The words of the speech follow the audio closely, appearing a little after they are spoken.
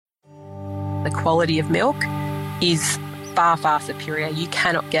The quality of milk is far, far superior. You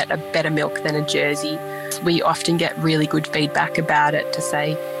cannot get a better milk than a Jersey. We often get really good feedback about it to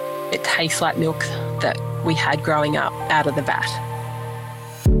say it tastes like milk that we had growing up out of the vat.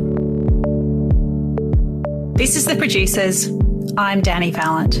 This is The Producers. I'm Danny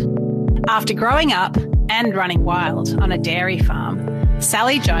Vallant. After growing up and running wild on a dairy farm,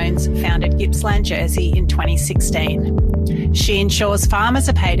 Sally Jones founded Gippsland Jersey in 2016. She ensures farmers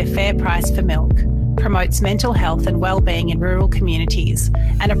are paid a fair price for milk, promotes mental health and wellbeing in rural communities,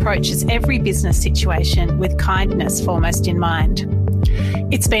 and approaches every business situation with kindness foremost in mind.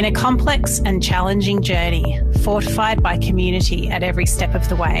 It's been a complex and challenging journey, fortified by community at every step of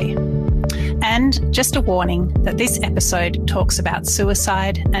the way. And just a warning that this episode talks about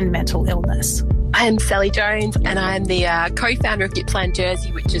suicide and mental illness. I am Sally Jones and I'm the co-founder of Gippsland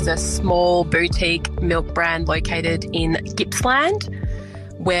Jersey, which is a small boutique milk brand located in Gippsland,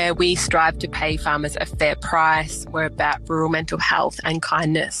 where we strive to pay farmers a fair price. We're about rural mental health and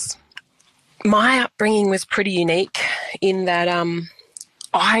kindness. My upbringing was pretty unique in that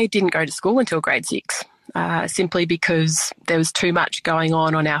I didn't go to school until grade 6, simply because there was too much going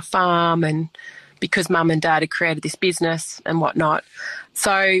on our farm and because Mum and Dad had created this business and whatnot.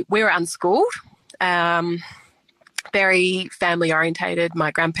 So we were unschooled, very family orientated. My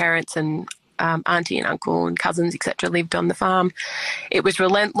grandparents and auntie and uncle and cousins, etc., lived on the farm. It was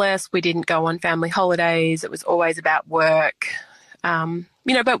relentless. We didn't go on family holidays. It was always about work,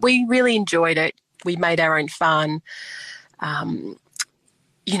 but we really enjoyed it. We made our own fun,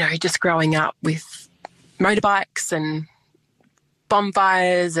 just growing up with motorbikes and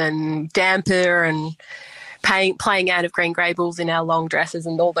bonfires and damper and playing out of Green Gables in our long dresses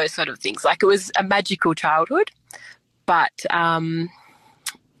and all those sort of things. Like, it was a magical childhood, but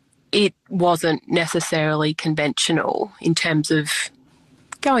it wasn't necessarily conventional in terms of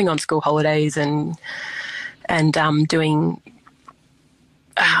going on school holidays and doing.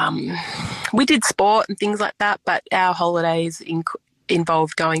 We did sport and things like that, but our holidays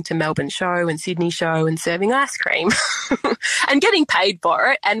involved going to Melbourne Show and Sydney Show and serving ice cream and getting paid for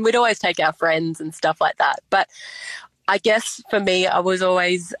it. And we'd always take our friends and stuff like that. But I guess for me, I was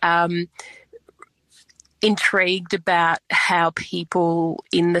always intrigued about how people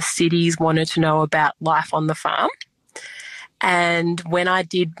in the cities wanted to know about life on the farm. And when I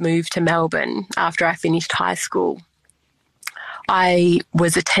did move to Melbourne after I finished high school, I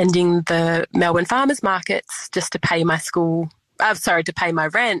was attending the Melbourne farmers markets just to pay my to pay my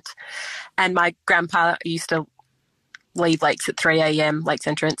rent. And my grandpa used to leave Lakes at 3 a.m, Lakes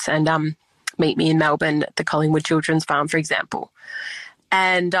Entrance, and meet me in Melbourne at the Collingwood Children's Farm, for example.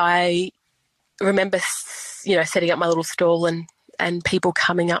 And I remember, setting up my little stall and people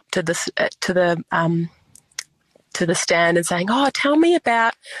coming up to the stand and saying, "Oh, tell me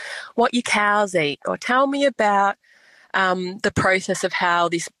about what your cows eat," or "Tell me about the process of how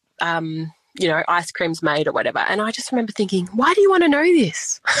this ice cream's made," or whatever. And I just remember thinking, why do you want to know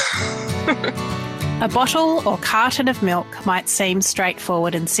this? A bottle or carton of milk might seem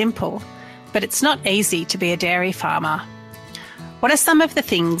straightforward and simple, but it's not easy to be a dairy farmer. What are some of the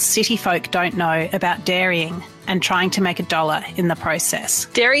things city folk don't know about dairying and trying to make a dollar in the process?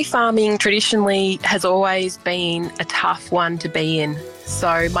 Dairy farming traditionally has always been a tough one to be in.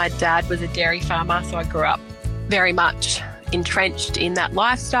 So my dad was a dairy farmer, so I grew up very much entrenched in that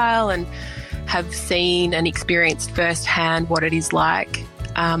lifestyle and have seen and experienced firsthand what it is like.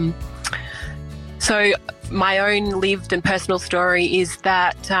 So my own lived and personal story is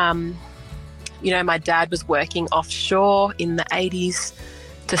that, my dad was working offshore in the 80s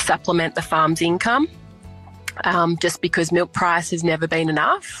to supplement the farm's income, just because milk price has never been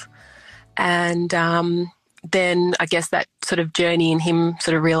enough. And then I guess that sort of journey in him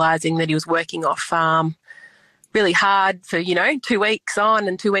sort of realising that he was working off farm really hard for, 2 weeks on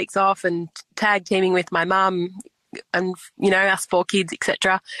and 2 weeks off and tag teaming with my mum and, us 4 kids,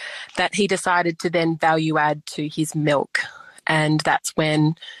 etc., that he decided to then value add to his milk. And that's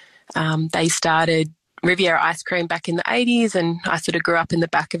when they started Riviera Ice Cream back in the 80s, and I sort of grew up in the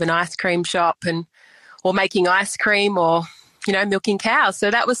back of an ice cream shop or making ice cream or, milking cows. So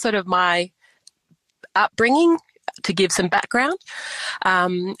that was sort of my upbringing, to give some background.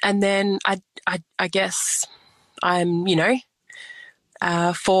 And then I guess I'm,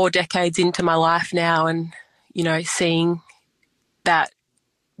 4 decades into my life now and, seeing that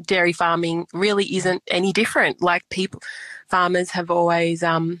dairy farming really isn't any different. Like, farmers have always,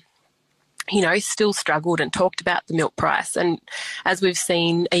 still struggled and talked about the milk price. And as we've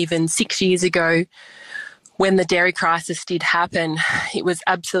seen even 6 years ago, when the dairy crisis did happen, it was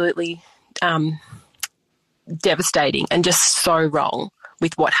absolutely devastating and just so wrong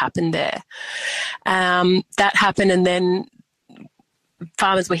with what happened there. That happened, and then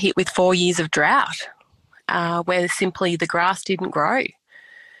farmers were hit with 4 years of drought, where simply the grass didn't grow.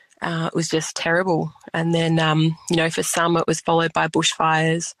 It was just terrible. And then, for some it was followed by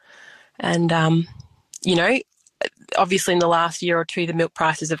bushfires. And, obviously in the last year or two the milk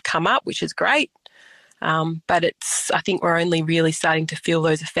prices have come up, which is great. But I think we're only really starting to feel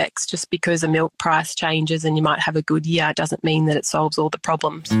those effects. Just because a milk price changes and you might have a good year doesn't mean that it solves all the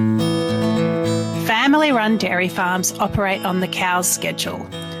problems. Family-run dairy farms operate on the cow's schedule,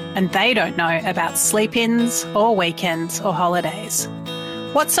 and they don't know about sleep-ins or weekends or holidays.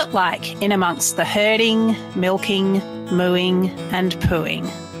 What's it like in amongst the herding, milking, mooing and pooing?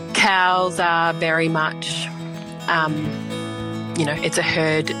 Cows are very much, it's a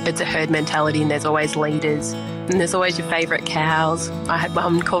herd mentality, and there's always leaders and there's always your favourite cows. I had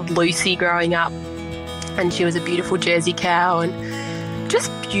one called Lucy growing up, and she was a beautiful Jersey cow and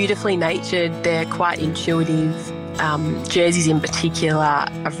just beautifully natured. They're quite intuitive. Jerseys in particular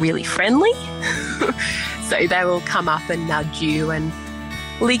are really friendly. So they will come up and nudge you and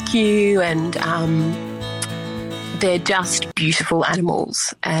lick you, and they're just beautiful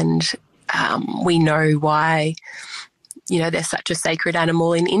animals. And we know why, they're such a sacred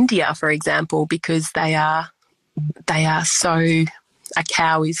animal in India, for example, because they are so, a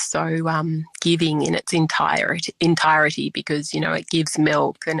cow is so giving in its entirety because, it gives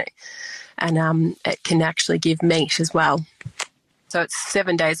milk and it can actually give meat as well. So it's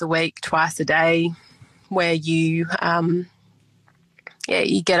 7 days a week, twice a day, where you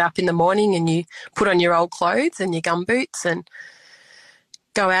get up in the morning and you put on your old clothes and your gumboots and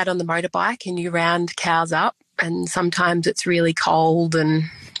go out on the motorbike and you round cows up. And sometimes it's really cold and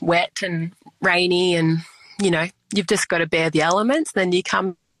wet and rainy, and, you've just got to bear the elements. Then you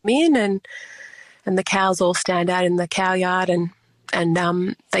come in and the cows all stand out in the cow yard and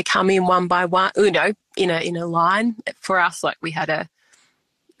they come in one by one, in a line. For us, like we had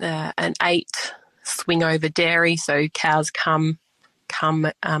an 8 swing over dairy, so cows come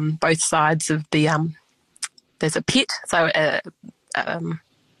both sides of the there's a pit, so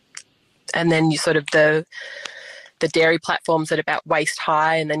and then you sort of the dairy platforms at about waist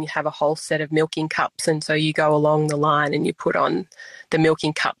high, and then you have a whole set of milking cups, and so you go along the line and you put on the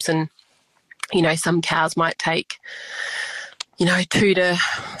milking cups, and some cows might take 2 to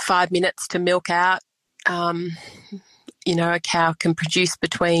 5 minutes to milk out. A cow can produce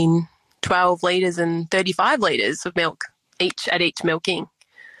between 12 litres and 35 litres of milk at each milking,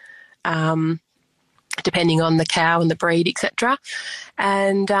 depending on the cow and the breed, etc.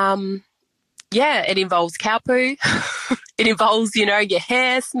 And it involves cow poo. It involves, your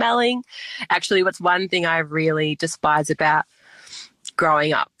hair smelling. Actually, what's one thing I really despise about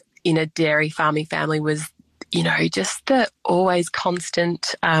growing up in a dairy farming family was, just the always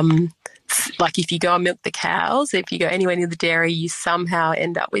constant, like if you go and milk the cows, if you go anywhere near the dairy, you somehow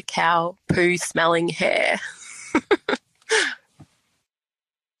end up with cow poo smelling hair.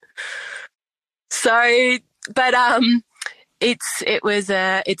 So, but it's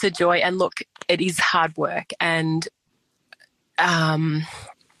a joy, and look, it is hard work, and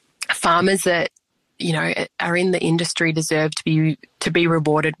farmers that are in the industry deserve to be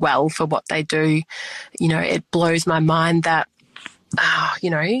rewarded well for what they do. It blows my mind that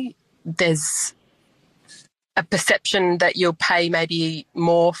there's a perception that you'll pay maybe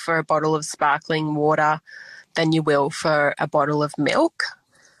more for a bottle of sparkling water than you will for a bottle of milk.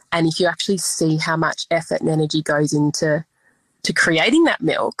 And if you actually see how much effort and energy goes into creating that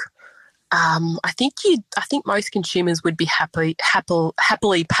milk, I think most consumers would be happily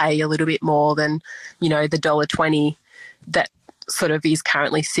pay a little bit more than, the $1.20 that sort of is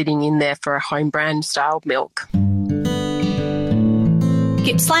currently sitting in there for a home brand style milk.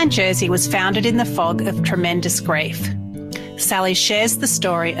 Gippsland Jersey was founded in the fog of tremendous grief. Sally shares the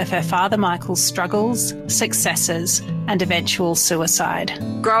story of her father Michael's struggles, successes and eventual suicide.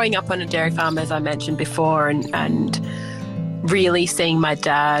 Growing up on a dairy farm, as I mentioned before, and really seeing my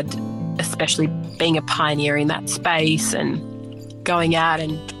dad, especially being a pioneer in that space and going out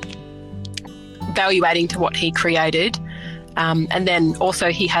and value adding to what he created. And then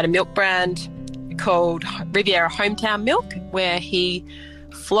also he had a milk brand called Riviera Hometown Milk, where he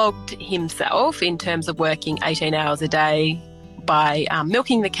flogged himself in terms of working 18 hours a day by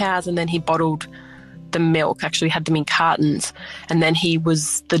milking the cows, and then he bottled the milk, actually had them in cartons, and then he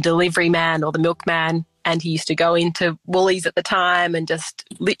was the delivery man or the milkman, and he used to go into Woolies at the time and just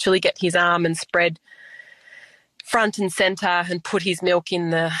literally get his arm and spread front and centre and put his milk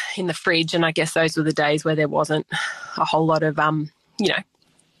in the fridge. And I guess those were the days where there wasn't a whole lot of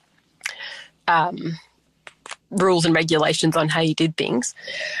rules and regulations on how you did things.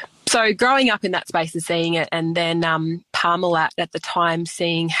 So growing up in that space and seeing it, and then Parmalat at the time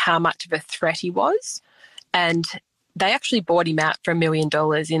seeing how much of a threat he was, and they actually bought him out for $1 million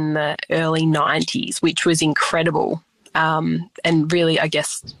in the early 90s, which was incredible, and really, I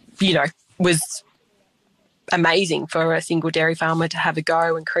guess, was amazing for a single dairy farmer to have a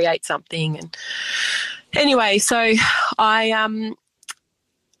go and create something. And anyway, so I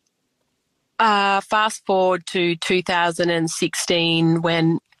fast forward to 2016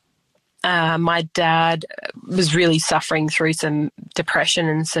 when my dad was really suffering through some depression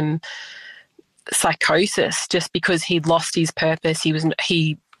and some psychosis just because he'd lost his purpose.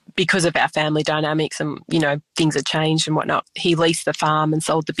 Because of our family dynamics and, things had changed and whatnot, he leased the farm and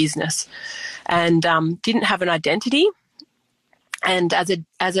sold the business and didn't have an identity. And as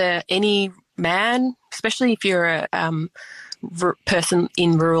any man, especially if you're a person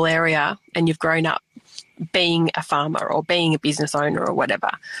in rural area and you've grown up being a farmer or being a business owner or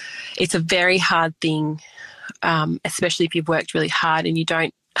whatever, it's a very hard thing, especially if you've worked really hard and you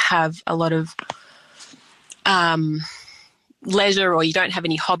don't have a lot of leisure or you don't have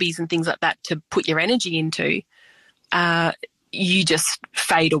any hobbies and things like that to put your energy into. You just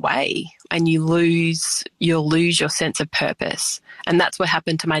fade away and you'll lose your sense of purpose. And that's what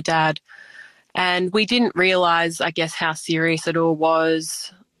happened to my dad. And we didn't realise, I guess, how serious it all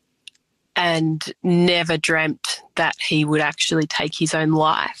was, and never dreamt that he would actually take his own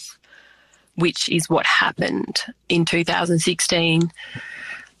life, which is what happened in 2016.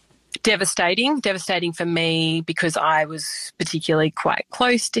 Devastating for me because I was particularly quite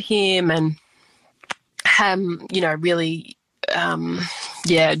close to him and, really,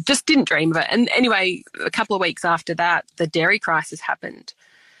 just didn't dream of it. And anyway, a couple of weeks after that, the dairy crisis happened.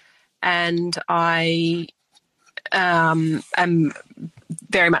 And I am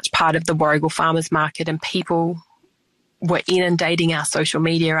very much part of the Warragul Farmers Market, and people were inundating our social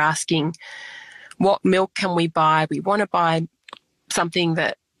media asking, what milk can we buy? We want to buy something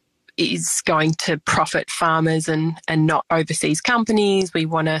that is going to profit farmers and not overseas companies. We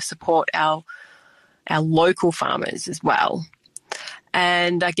want to support our local farmers as well.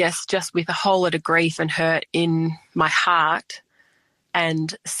 And I guess just with a whole lot of grief and hurt in my heart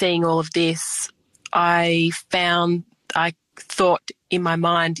and seeing all of this, I thought in my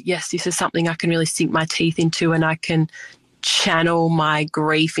mind, yes, this is something I can really sink my teeth into, and I can channel my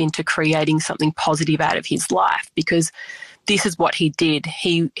grief into creating something positive out of his life, because this is what he did.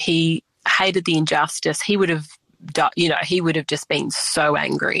 He hated the injustice. He would have just been so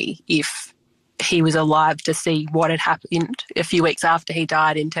angry if he was alive to see what had happened a few weeks after he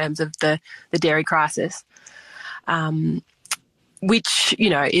died in terms of the dairy crisis. Which,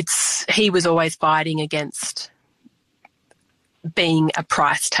 he was always fighting against being a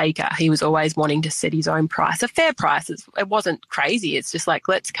price taker. He was always wanting to set his own price, a fair price. It wasn't crazy. It's just like,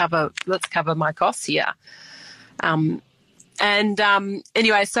 let's cover my costs here.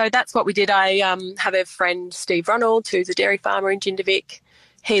 Anyway, so that's what we did. I have a friend, Steve Ronald, who's a dairy farmer in Jindivick.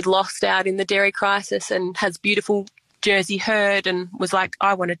 He'd lost out in the dairy crisis and has beautiful Jersey herd, and was like,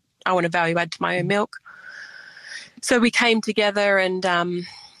 I want to value add to my own milk. So we came together and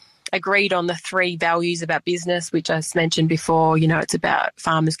agreed on the 3 values about business, which I mentioned before. It's about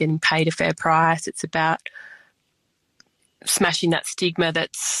farmers getting paid a fair price. It's about smashing that stigma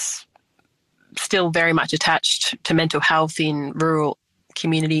that's still very much attached to mental health in rural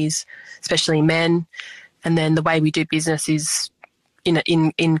communities, especially men. And then the way we do business is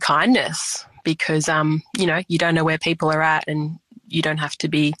in kindness, because, you don't know where people are at, and you don't have to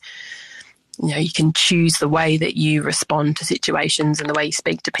be, you can choose the way that you respond to situations and the way you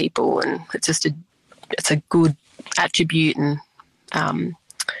speak to people. And it's just it's a good attribute. And, I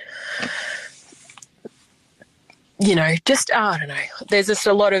don't know, there's just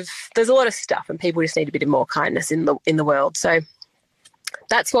a lot of stuff, and people just need a bit of more kindness in the world. So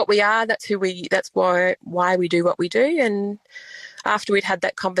that's what we are. That's why we do what we do. And after we'd had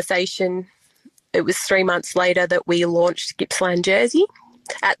that conversation, it was 3 months later that we launched Gippsland Jersey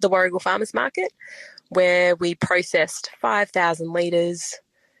at the Warragul Farmers Market, where we processed 5,000 litres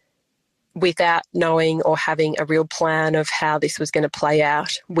without knowing or having a real plan of how this was going to play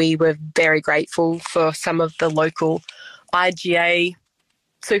out. We were very grateful for some of the local IGA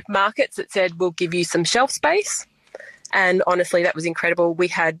supermarkets that said, we'll give you some shelf space. And honestly, that was incredible.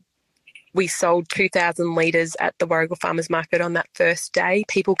 We sold 2,000 litres at the Warragul Farmers Market on that first day.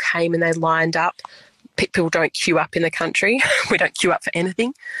 People came and they lined up. People don't queue up in the country. We don't queue up for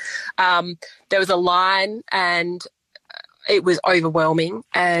anything. There was a line and it was overwhelming,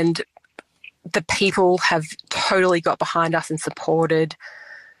 and the people have totally got behind us and supported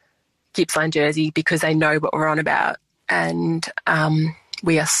Gippsland Jersey because they know what we're on about, and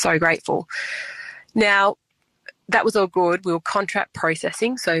we are so grateful. Now, that was all good. We were contract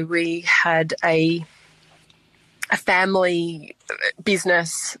processing, so we had a family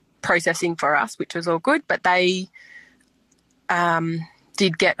business processing for us, which was all good, but they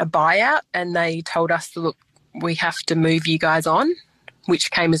did get a buyout, and they told us, look, we have to move you guys on,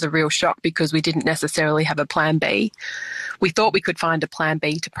 which came as a real shock because we didn't necessarily have a plan B. We thought we could find a plan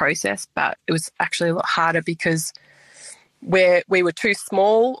B to process, but it was actually a lot harder because we were too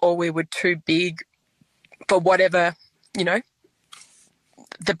small or we were too big for whatever, the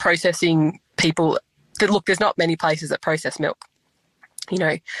processing people. Look, there's not many places that process milk,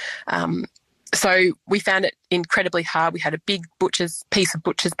 so we found it incredibly hard. We had a big piece of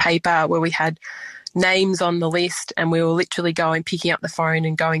butcher's paper where we had names on the list, and we were literally picking up the phone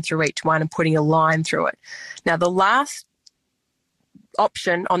and going through each one and putting a line through it. Now, the last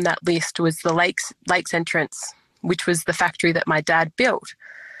option on that list was the Lakes Entrance, which was the factory that my dad built,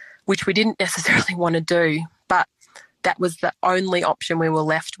 which we didn't necessarily want to do, but that was the only option we were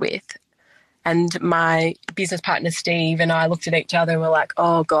left with. And my business partner, Steve, and I looked at each other and were like,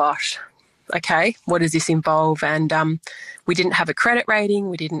 oh, gosh, okay, what does this involve? And we didn't have a credit rating.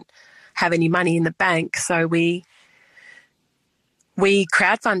 We didn't have any money in the bank. So we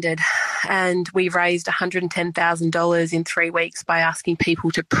crowdfunded, and we raised $110,000 in 3 weeks by asking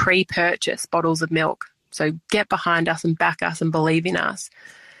people to pre-purchase bottles of milk. So get behind us and back us and believe in us,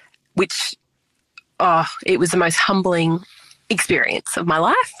 which, it was the most humbling experience of my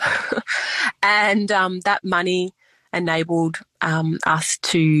life. And that money enabled us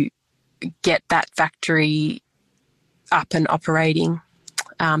to get that factory up and operating.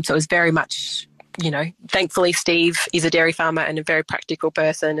 So it was very much, thankfully Steve is a dairy farmer and a very practical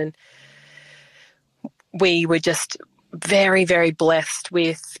person, and we were just very, very blessed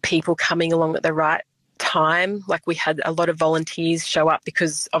with people coming along at the right time. Like, we had a lot of volunteers show up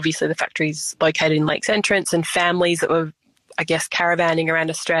because obviously the factory's located in Lakes Entrance, and families that were, I guess, caravanning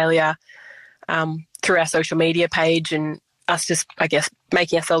around Australia through our social media page, and us just, I guess,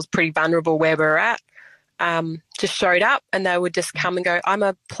 making ourselves pretty vulnerable where we're at, just showed up, and they would just come and go, I'm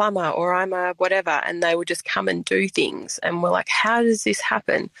a plumber or I'm a whatever, and they would just come and do things. And we're like, how does this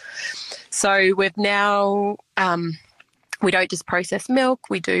happen? So we've now, we don't just process milk,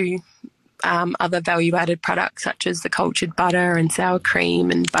 we do other value-added products such as the cultured butter and sour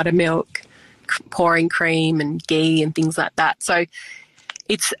cream and buttermilk, pouring cream and ghee and things like that. So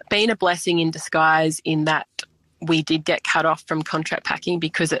it's been a blessing in disguise in that we did get cut off from contract packing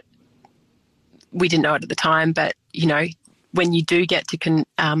because we didn't know it at the time, but, when you do get to,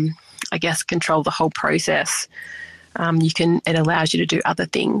 control the whole process, it allows you to do other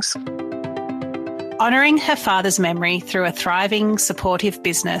things. Honouring her father's memory through a thriving, supportive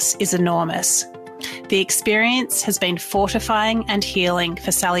business is enormous. The experience has been fortifying and healing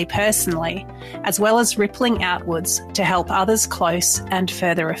for Sally personally, as well as rippling outwards to help others close and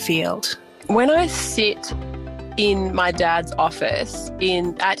further afield. When I sit in my dad's office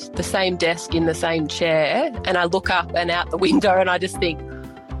at the same desk in the same chair, and I look up and out the window and I just think,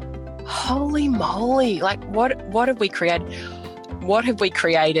 holy moly, like what have we created? What have we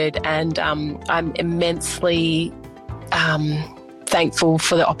created? And I'm immensely thankful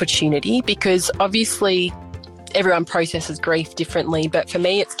for the opportunity, because obviously everyone processes grief differently, but for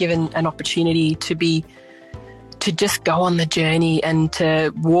me it's given an opportunity to just go on the journey and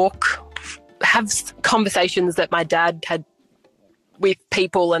to have conversations that my dad had with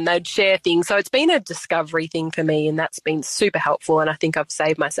people, and they'd share things. So it's been a discovery thing for me, and that's been super helpful. And I think I've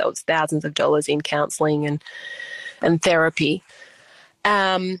saved myself thousands of dollars in counselling and therapy.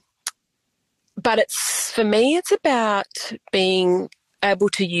 But for me, it's about being able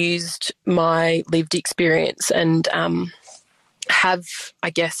to use my lived experience and have, I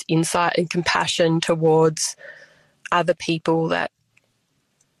guess, insight and compassion towards other people that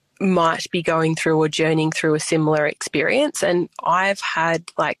might be going through or journeying through a similar experience. And I've had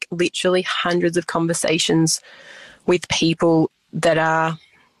literally hundreds of conversations with people that are,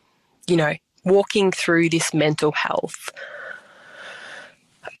 walking through this mental health,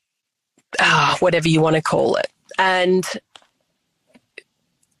 whatever you want to call it. And,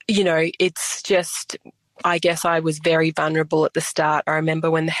 it's just, I guess I was very vulnerable at the start. I remember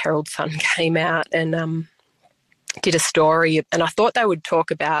when the Herald Sun came out and did a story, and I thought they would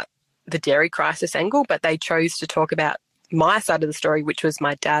talk about the dairy crisis angle, but they chose to talk about my side of the story, which was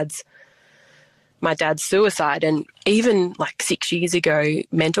my dad's suicide. And even 6 years ago,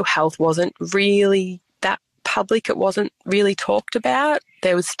 mental health wasn't really that public. It wasn't really talked about.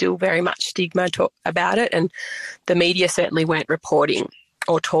 There was still very much stigma about it, and the media certainly weren't reporting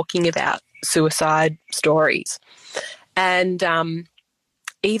or talking about suicide stories. And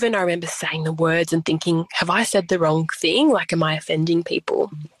even I remember saying the words and thinking, have I said the wrong thing? Like, am I offending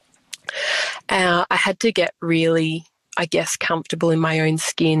people? I had to get really, I guess, comfortable in my own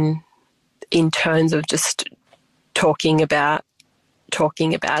skin in terms of just talking about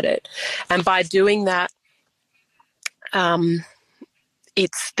it. And by doing that,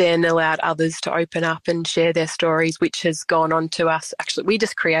 it's then allowed others to open up and share their stories, which has gone on to us. Actually, we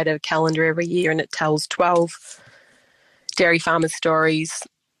just create a calendar every year, and it tells 12 dairy farmers' stories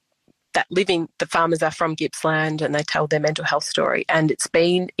that the farmers are from Gippsland, and they tell their mental health story. And it's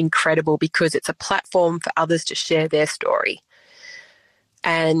been incredible because it's a platform for others to share their story.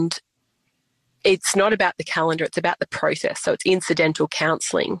 And it's not about the calendar, it's about the process. So it's incidental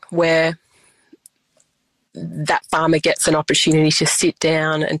counselling where that farmer gets an opportunity to sit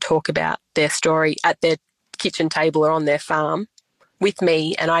down and talk about their story at their kitchen table or on their farm with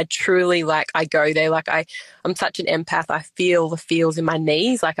me. And I truly, I go there, I'm such an empath. I feel the feels in my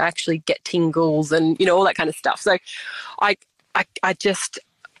knees. I actually get tingles and, all that kind of stuff. So I just,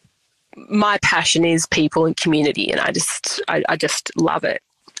 my passion is people and community, and I just love it.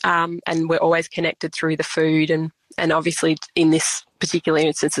 And we're always connected through the food, and obviously in this particular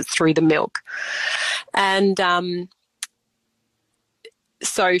instance it's through the milk. And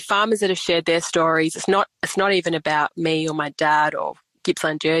so farmers that have shared their stories, it's not even about me or my dad or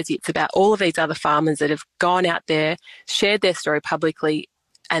Gippsland Jersey, it's about all of these other farmers that have gone out there, shared their story publicly,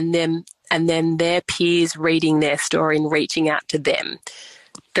 and then their peers reading their story and reaching out to them.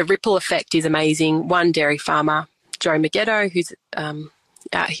 The ripple effect is amazing. One dairy farmer, Joe Maggetto, who's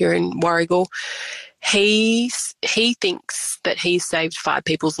out here in Warragul, he thinks that he's saved 5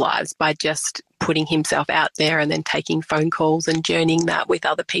 people's lives by just putting himself out there and then taking phone calls and journeying that with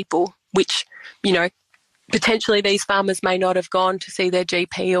other people, which, potentially these farmers may not have gone to see their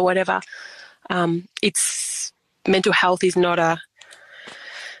GP or whatever. It's mental health is not a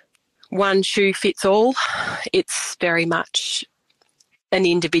one shoe fits all. It's very much an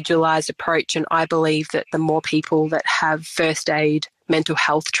individualised approach, and I believe that the more people that have first aid mental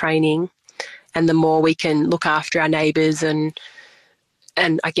health training, and the more we can look after our neighbours and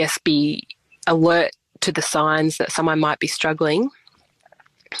I guess be alert to the signs that someone might be struggling,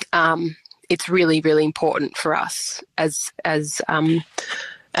 it's really, really important for us as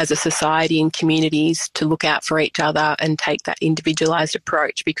a society and communities to look out for each other and take that individualised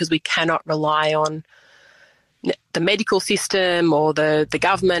approach, because we cannot rely on the medical system or the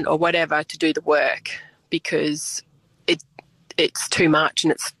government or whatever to do the work, because it's too much,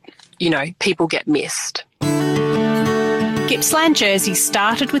 and it's, people get missed. Gippsland Jersey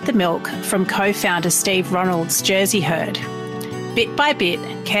started with the milk from co-founder Steve Ronald's Jersey herd. Bit by bit,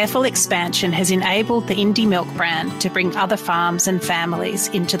 careful expansion has enabled the Indie Milk brand to bring other farms and families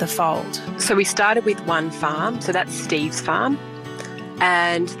into the fold. So we started with one farm, so that's Steve's farm.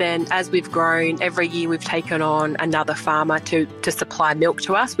 And then as we've grown, every year we've taken on another farmer to supply milk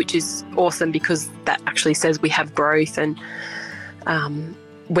to us, which is awesome because that actually says we have growth and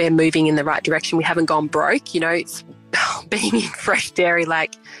we're moving in the right direction. We haven't gone broke. It's being in fresh dairy,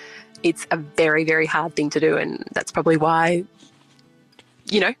 it's a very, very hard thing to do. And that's probably why,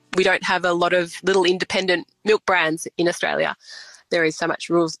 we don't have a lot of little independent milk brands in Australia. There is so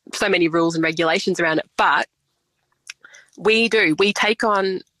many rules and regulations around it. But we take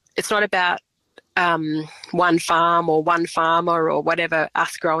on, it's not about one farm or one farmer or whatever,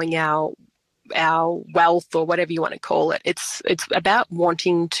 us growing our wealth or whatever you want to call it. It's about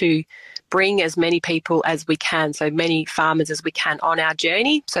wanting to bring as many people as we can, so many farmers as we can on our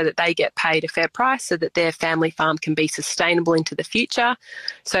journey, so that they get paid a fair price, so that their family farm can be sustainable into the future,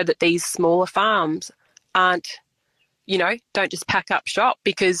 so that these smaller farms aren't, don't just pack up shop,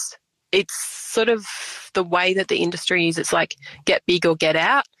 because it's sort of the way that the industry is. It's like get big or get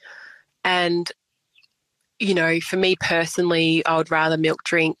out. And, for me personally, I would rather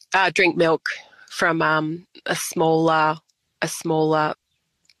drink milk from a smaller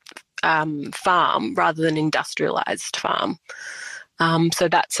farm rather than industrialised farm. So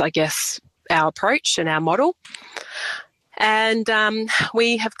that's, I guess, our approach and our model. And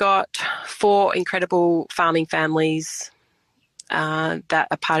we have got 4 incredible farming families that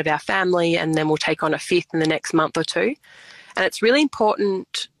are part of our family, and then we'll take on a 5th in the next month or 2. And it's really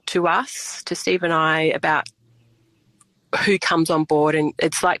important to us, to Steve and I, about who comes on board, and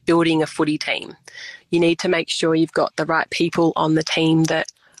it's like building a footy team. You need to make sure you've got the right people on the team that,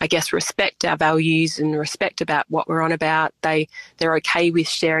 I guess, respect our values and respect about what we're on about. They're okay with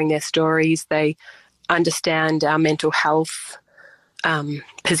sharing their stories. They understand our mental health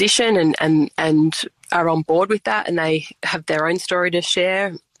position and are on board with that and they have their own story to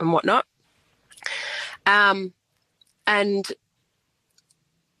share and whatnot. And,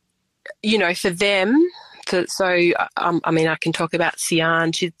 you know, for them, I mean, I can talk about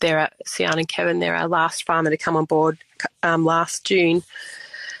Sian. Sian and Kevin, they're our last farmer to come on board last June.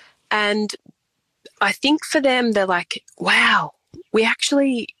 And I think for them, they're like, wow, we're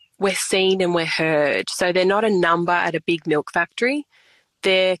seen and we're heard. So they're not a number at a big milk factory.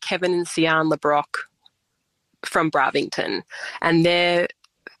 They're Kevin and Sian LeBrock from Bravington. And their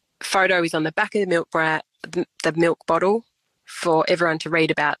photo is on the back of the milk bottle for everyone to read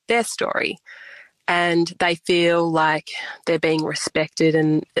about their story. And they feel like they're being respected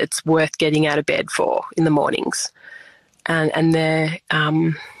and it's worth getting out of bed for in the mornings. And they're,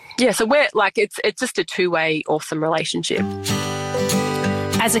 so we're like, it's just a two-way awesome relationship.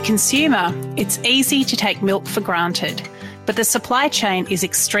 As a consumer, it's easy to take milk for granted, but the supply chain is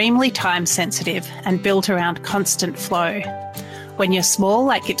extremely time sensitive and built around constant flow. When you're small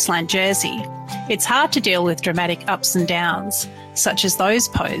like Gippsland Jersey, it's hard to deal with dramatic ups and downs, such as those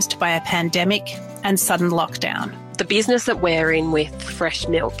posed by a pandemic and sudden lockdown. The business that we're in with fresh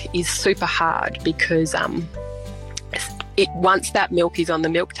milk is super hard because once that milk is on the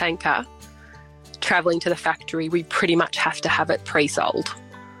milk tanker, travelling to the factory, we pretty much have to have it pre-sold.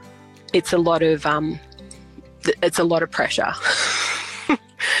 It's a lot of pressure.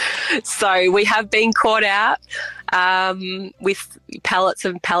 So we have been caught out with pallets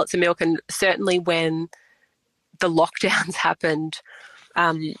and pallets of milk, and certainly when the lockdowns happened,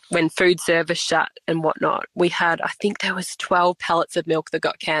 when food service shut and whatnot, we had, I think there was 12 pallets of milk that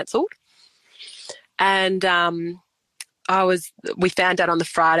got cancelled. And we found out on the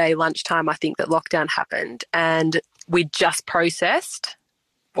Friday lunchtime, I think, that lockdown happened, and we just processed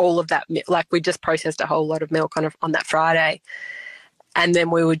all of that, like we just processed a whole lot of milk on that Friday. And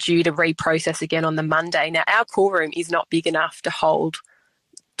then we were due to reprocess again on the Monday. Now, our cool room is not big enough to hold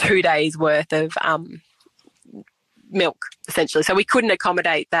 2 days worth of milk, essentially. So we couldn't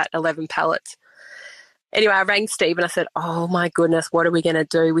accommodate that 11 pallets. Anyway, I rang Steve and I said, oh my goodness, what are we going to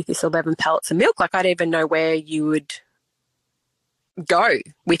do with this 11 pallets of milk? Like, I don't even know where you would go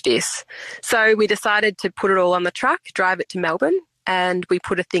with this. So we decided to put it all on the truck, drive it to Melbourne, and we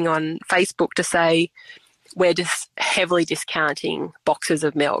put a thing on Facebook to say we're just heavily discounting boxes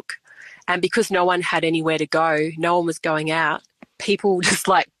of milk. And because no one had anywhere to go, no one was going out, people just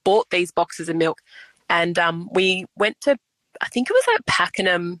like bought these boxes of milk. And we went to, I think it was at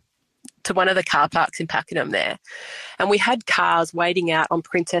Pakenham, to one of the car parks in Pakenham there. And we had cars waiting out on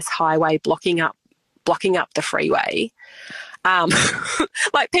Princess Highway, blocking up the freeway.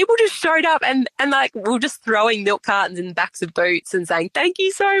 Like, people just showed up and like, we were just throwing milk cartons in the backs of boots and saying, thank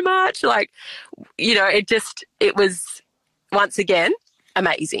you so much. Like, you know, it was once again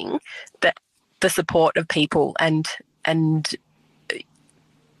amazing that the support of people and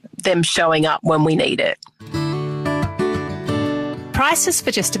them showing up when we need it. Prices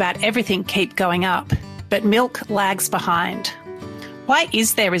for just about everything keep going up, but milk lags behind. Why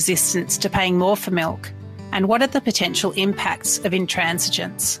is there resistance to paying more for milk? And what are the potential impacts of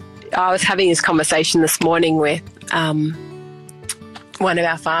intransigence? I was having this conversation this morning with one of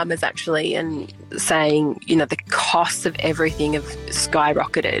our farmers actually, and saying, you know, the costs of everything have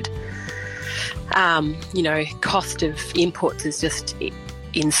skyrocketed. You know, cost of inputs is just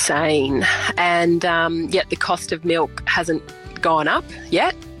insane. And yet the cost of milk hasn't gone up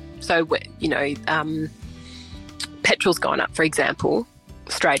yet. So, you know, petrol's gone up, for example,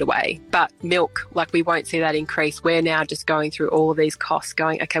 straight away, but milk, like, we won't see that increase. We're now just going through all of these costs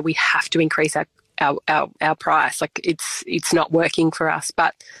going, okay, we have to increase our price. Like, it's not working for us,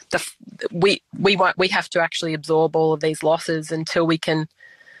 but we have to actually absorb all of these losses until we can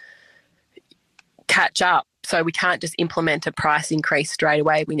catch up. So we can't just implement a price increase straight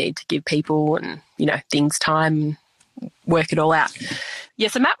away. We need to give people and, you know, things time, work it all out. Yeah,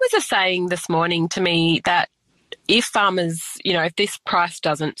 so Matt was just saying this morning to me that if farmers, you know, if this price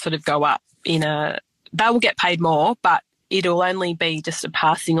doesn't sort of go up they will get paid more, but it'll only be just a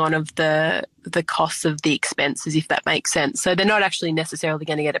passing on of the costs of the expenses, if that makes sense. So they're not actually necessarily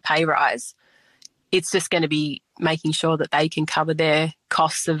going to get a pay rise. It's just going to be making sure that they can cover their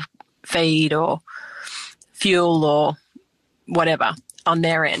costs of feed or fuel or whatever on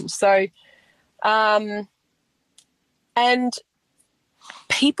their end. So, and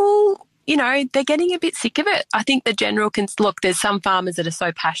people, you know, they're getting a bit sick of it. I think the general look, there's some farmers that are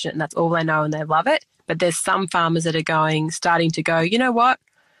so passionate and that's all they know and they love it. But there's some farmers that are starting to go, you know what,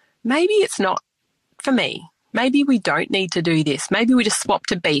 maybe it's not for me. Maybe we don't need to do this. Maybe we just swap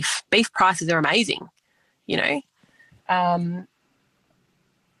to beef. Beef prices are amazing, you know.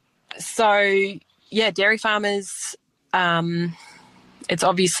 So dairy farmers, it's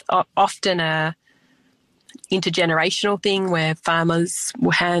often a intergenerational thing where farmers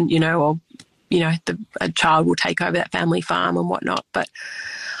will hand, a child will take over that family farm and whatnot. But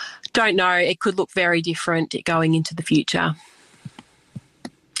don't know, it could look very different going into the future.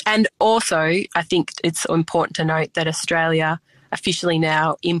 And also, I think it's important to note that Australia officially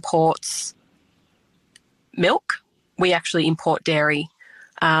now imports milk. We actually import dairy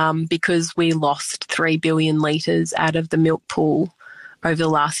because we lost 3 billion litres out of the milk pool over the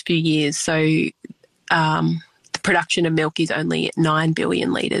last few years. So the production of milk is only at 9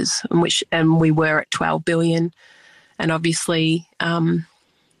 billion litres, and we were at 12 billion. And obviously,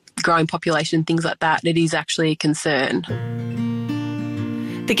 growing population, things like that, it is actually a concern.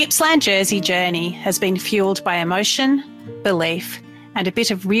 The Gippsland Jersey journey has been fuelled by emotion, belief, and a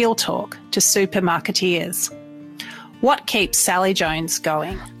bit of real talk to supermarketeers. What keeps Sally Jones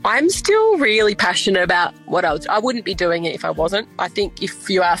going? I'm still really passionate about what I wouldn't be doing it if I wasn't. I think if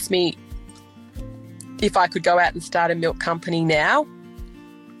you asked me if I could go out and start a milk company now,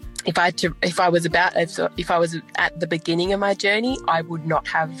 if I was at the beginning of my journey, I would not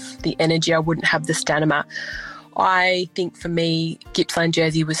have the energy. I wouldn't have the stamina. I think for me, Gippsland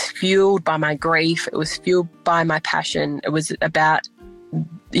Jersey was fueled by my grief. It was fueled by my passion. It was about,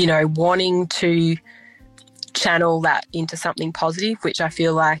 wanting to channel that into something positive, which I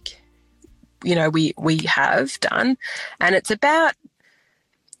feel like, we have done. And it's about,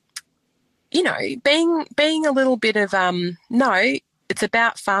 being a little bit of, it's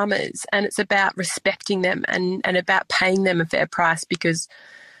about farmers, and it's about respecting them and about paying them a fair price, because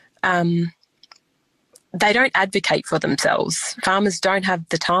they don't advocate for themselves. Farmers don't have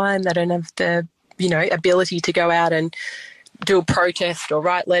the time. They don't have the, ability to go out and do a protest or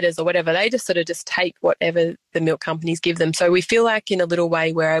write letters or whatever. They just take whatever the milk companies give them. So we feel like in a little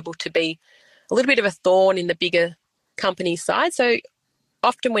way we're able to be a little bit of a thorn in the bigger company side. So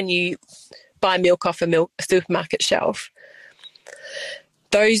often when you buy milk off a supermarket shelf,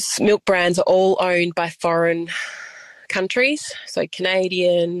 those milk brands are all owned by foreign countries, so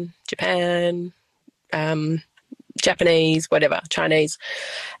Canadian, Japan, Japanese, whatever, Chinese.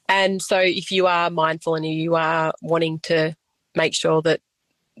 And so if you are mindful and you are wanting to make sure that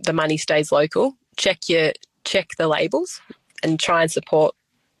the money stays local, check the labels and try and support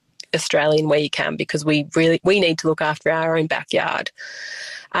Australian where you can, because we need to look after our own backyard.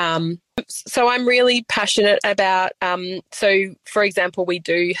 So I'm really passionate about, so for example, we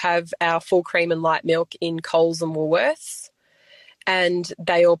do have our full cream and light milk in Coles and Woolworths, and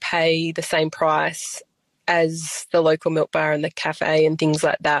they all pay the same price as the local milk bar and the cafe and things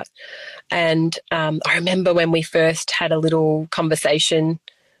like that. And I remember when we first had a little conversation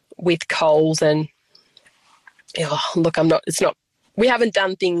with Coles, and we haven't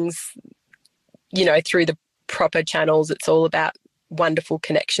done things, through the proper channels. It's all about wonderful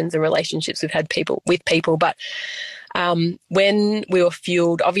connections and relationships we've had with people. But when we were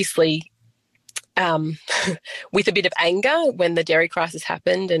fueled, obviously, with a bit of anger when the dairy crisis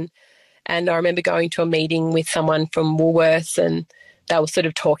happened, and I remember going to a meeting with someone from Woolworths, and they were sort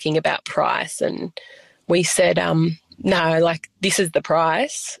of talking about price, and we said, no, this is the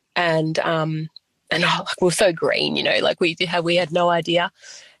price, and we were so green, we had no idea.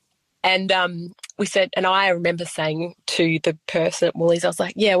 And we said, and I remember saying to the person at Woolies, I was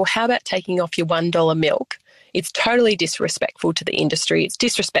like, yeah, well, how about taking off your $1 milk? It's totally disrespectful to the industry. It's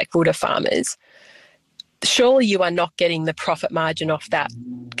disrespectful to farmers. Surely you are not getting the profit margin off that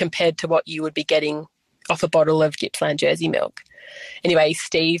compared to what you would be getting off a bottle of Gippsland Jersey milk. Anyway,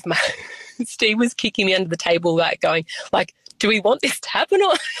 Steve was kicking me under the table, going, do we want this to happen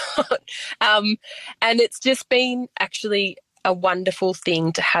or not? And it's just been actually a wonderful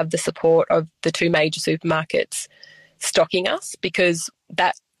thing to have the support of the two major supermarkets stocking us, because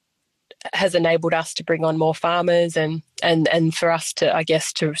that has enabled us to bring on more farmers and for us to, I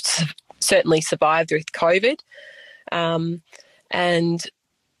guess, to certainly survive with COVID.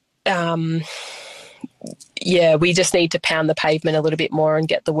 We just need to pound the pavement a little bit more and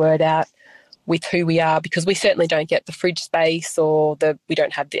get the word out with who we are, because we certainly don't get the fridge space or we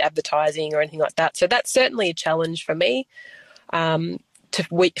don't have the advertising or anything like that. So that's certainly a challenge for me to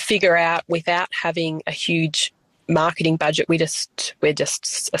figure out without having a huge marketing budget. We're just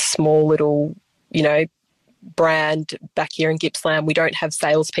a small little, brand back here in Gippsland. We don't have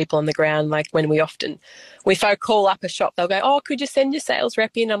salespeople on the ground. Like if I call up a shop, they'll go, oh, could you send your sales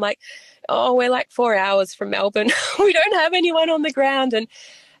rep in? I'm like, oh, we're 4 hours from Melbourne. We don't have anyone on the ground. And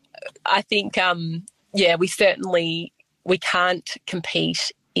I think, we can't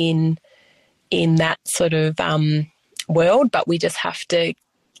compete in that sort of world, but we just have to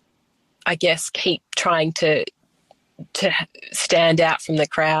I guess, keep trying to stand out from the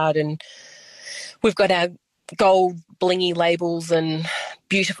crowd. And we've got our gold blingy labels and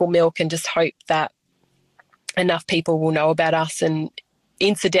beautiful milk, and just hope that enough people will know about us. And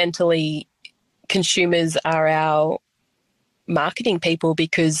incidentally, consumers are our marketing people,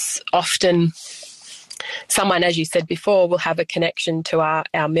 because often someone, as you said before, will have a connection to our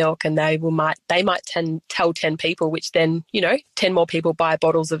milk, and they might tell 10 people, which then, 10 more people buy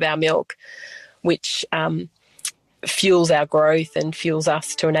bottles of our milk, which fuels our growth and fuels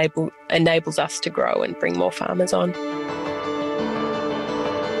us to enables us to grow and bring more farmers on.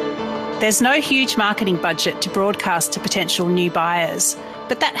 There's no huge marketing budget to broadcast to potential new buyers,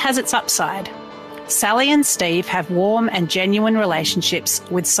 but that has its upside. Sally and Steve have warm and genuine relationships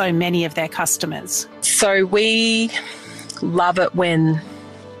with so many of their customers. So we love it when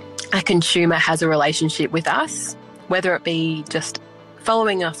a consumer has a relationship with us, whether it be just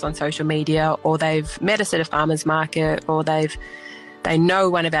following us on social media, or they've met us at a farmer's market, or they know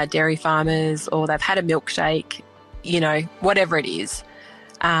one of our dairy farmers, or they've had a milkshake, whatever it is,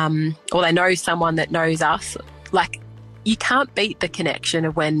 or they know someone that knows us. Like, you can't beat the connection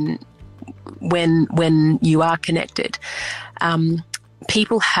of when you are connected.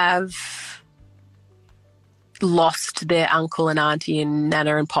 People have lost their uncle and auntie and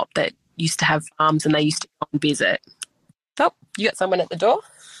nana and pop that used to have farms, and they used to come and visit. Oh, you got someone at the door?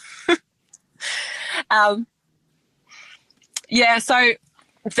 So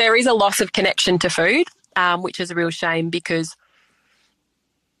there is a loss of connection to food, which is a real shame, because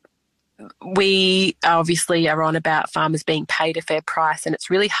we obviously are on about farmers being paid a fair price, and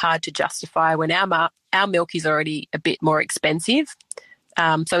it's really hard to justify when our milk is already a bit more expensive.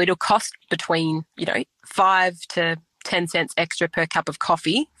 So it'll cost between 5 to 10 cents extra per cup of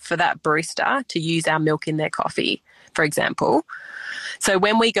coffee for that barista to use our milk in their coffee, for example. So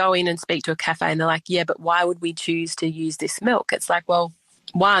when we go in and speak to a cafe and they're like, yeah, but why would we choose to use this milk? It's like, well,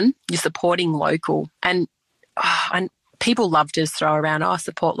 one, you're supporting local, and people love to throw around,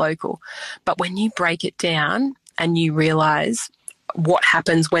 support local. But when you break it down and you realise what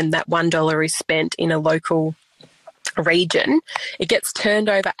happens when that $1 is spent in a local region, it gets turned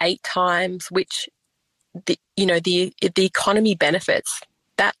over 8 times, which the economy benefits,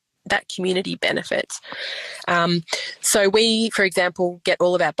 that community benefits. So we, for example, get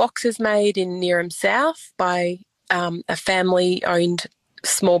all of our boxes made in Neerim South by a family-owned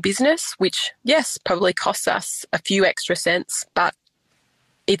small business, which, yes, probably costs us a few extra cents, but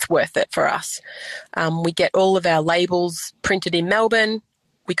it's worth it for us. We get all of our labels printed in Melbourne.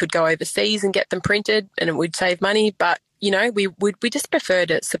 We could go overseas and get them printed, and it would save money, but we just prefer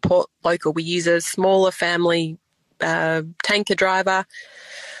to support local. We use a smaller family tanker driver.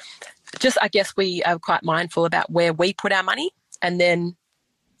 Just, I guess, we are quite mindful about where we put our money, and then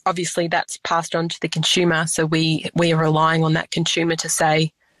obviously that's passed on to the consumer. So we are relying on that consumer to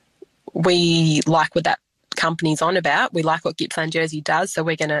say, we like what that company's on about. We like what Gippsland Jersey does. So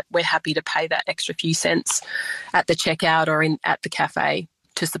we're happy to pay that extra few cents at the checkout or at the cafe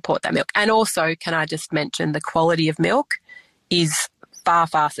to support that milk. And also, can I just mention, the quality of milk is far,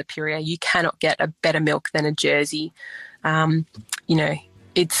 far superior. You cannot get a better milk than a Jersey.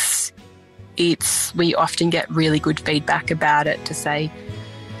 We often get really good feedback about it, to say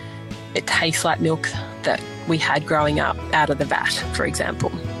it tastes like milk that we had growing up out of the vat, for example.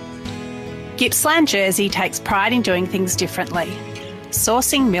 Gippsland Jersey takes pride in doing things differently,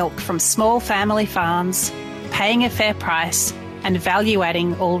 sourcing milk from small family farms, paying a fair price, and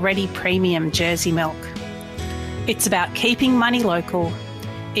value-adding already premium Jersey milk. It's about keeping money local,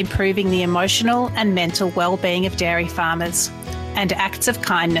 improving the emotional and mental well-being of dairy farmers, and acts of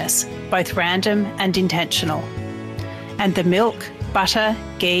kindness, both random and intentional. And the milk, butter,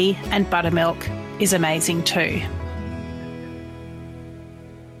 ghee and buttermilk is amazing too.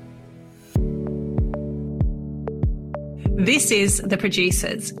 This is The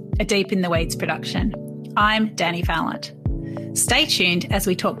Producers, a Deep in the Weeds production. I'm Danny Valent. Stay tuned as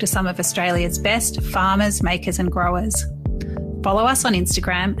we talk to some of Australia's best farmers, makers and growers. Follow us on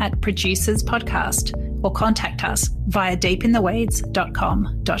Instagram at Producers Podcast, or contact us via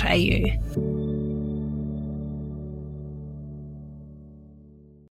deepintheweeds.com.au.